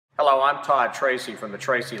Hello, I'm Todd Tracy from the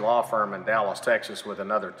Tracy Law Firm in Dallas, Texas with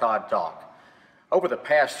another Todd Talk. Over the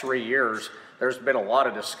past 3 years, there's been a lot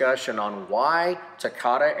of discussion on why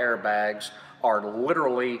Takata airbags are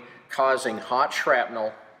literally causing hot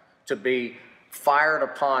shrapnel to be fired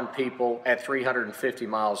upon people at 350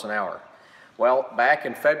 miles an hour. Well, back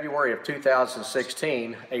in February of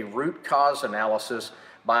 2016, a root cause analysis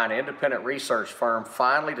by an independent research firm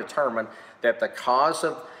finally determined that the cause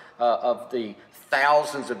of the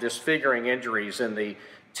thousands of disfiguring injuries and the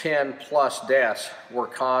 10+ deaths were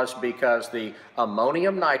caused because the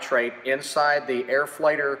ammonium nitrate inside the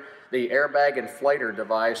airbag inflator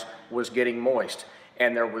device was getting moist,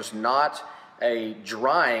 and there was not a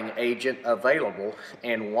drying agent available.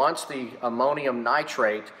 And once the ammonium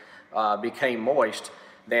nitrate became moist,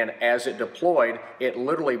 then as it deployed, it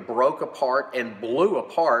literally broke apart and blew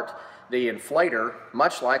apart the inflator,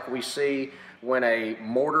 much like we see when a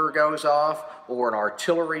mortar goes off, or an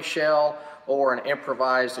artillery shell, or an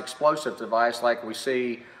improvised explosive device like we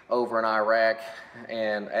see over in Iraq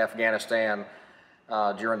and Afghanistan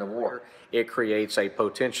during the war. It creates a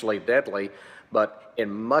potentially deadly, but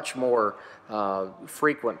in much more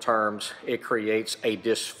frequent terms, it creates a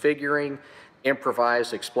disfiguring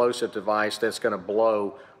improvised explosive device that's going to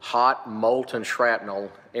blow hot molten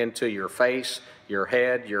shrapnel into your face, your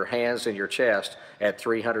head, your hands, and your chest at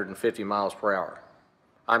 350 miles per hour.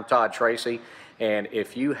 I'm Todd Tracy, and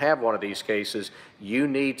if you have one of these cases, you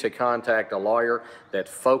need to contact a lawyer that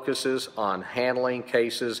focuses on handling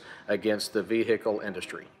cases against the vehicle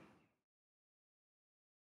industry.